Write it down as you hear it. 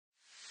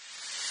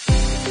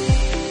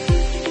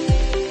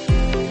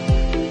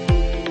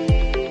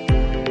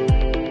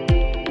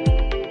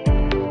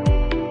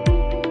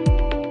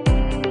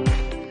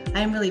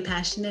really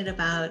passionate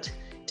about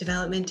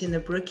development in the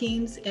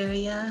Brookings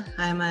area.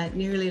 I'm a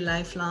nearly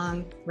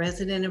lifelong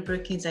resident of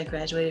Brookings. I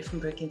graduated from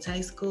Brookings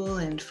High School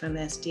and from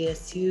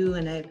SDSU,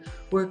 and I've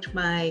worked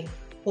my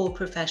whole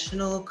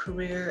professional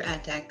career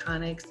at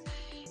Daktronics.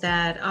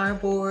 That our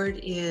board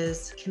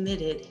is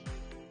committed.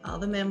 All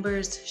the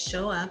members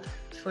show up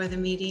for the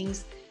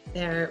meetings.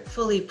 They're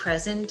fully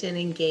present and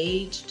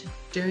engaged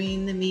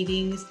during the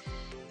meetings.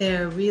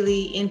 They're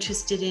really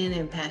interested in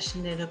and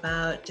passionate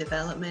about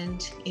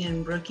development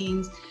in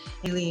Brookings.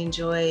 I really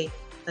enjoy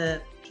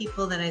the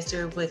people that I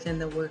serve with and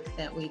the work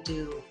that we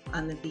do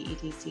on the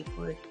BEDC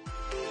Board.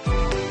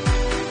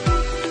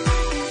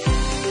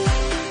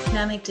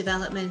 Economic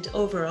development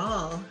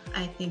overall,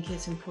 I think,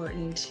 is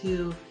important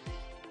to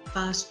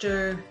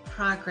foster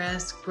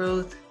progress,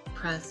 growth,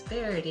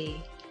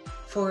 prosperity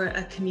for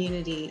a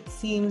community. It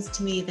seems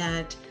to me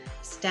that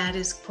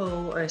status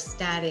quo or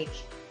static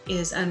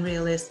is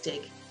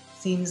unrealistic.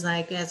 Seems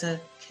like as a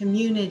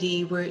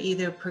community, we're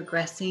either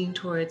progressing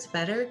towards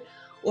better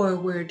or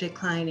we're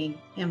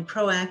declining, and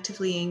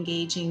proactively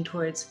engaging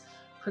towards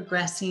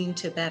progressing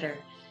to better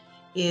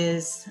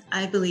is,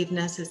 I believe,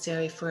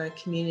 necessary for a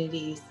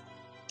community's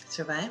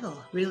survival,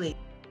 really.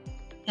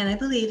 And I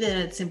believe that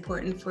it's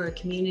important for a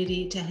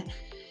community to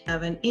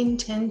have an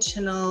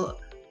intentional,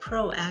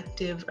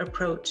 proactive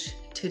approach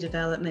to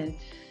development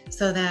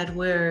so that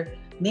we're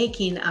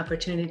making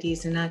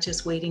opportunities and not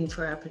just waiting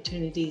for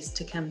opportunities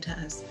to come to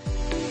us.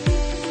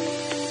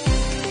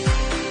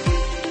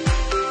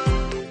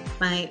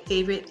 My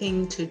favorite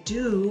thing to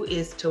do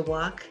is to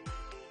walk,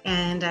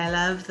 and I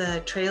love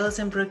the trails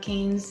in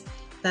Brookings,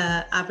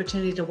 the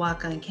opportunity to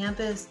walk on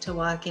campus, to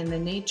walk in the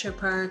nature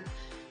park,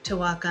 to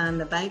walk on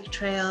the bike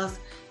trails,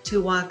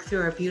 to walk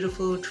through our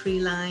beautiful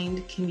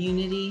tree-lined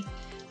community.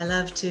 I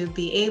love to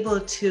be able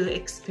to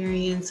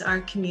experience our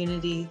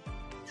community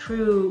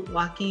through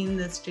walking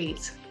the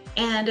streets.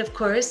 And of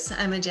course,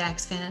 I'm a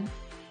Jacks fan,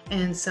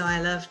 and so I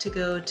love to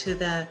go to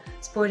the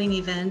sporting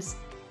events.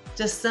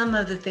 Just some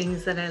of the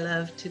things that I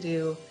love to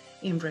do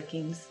in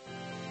Brookings.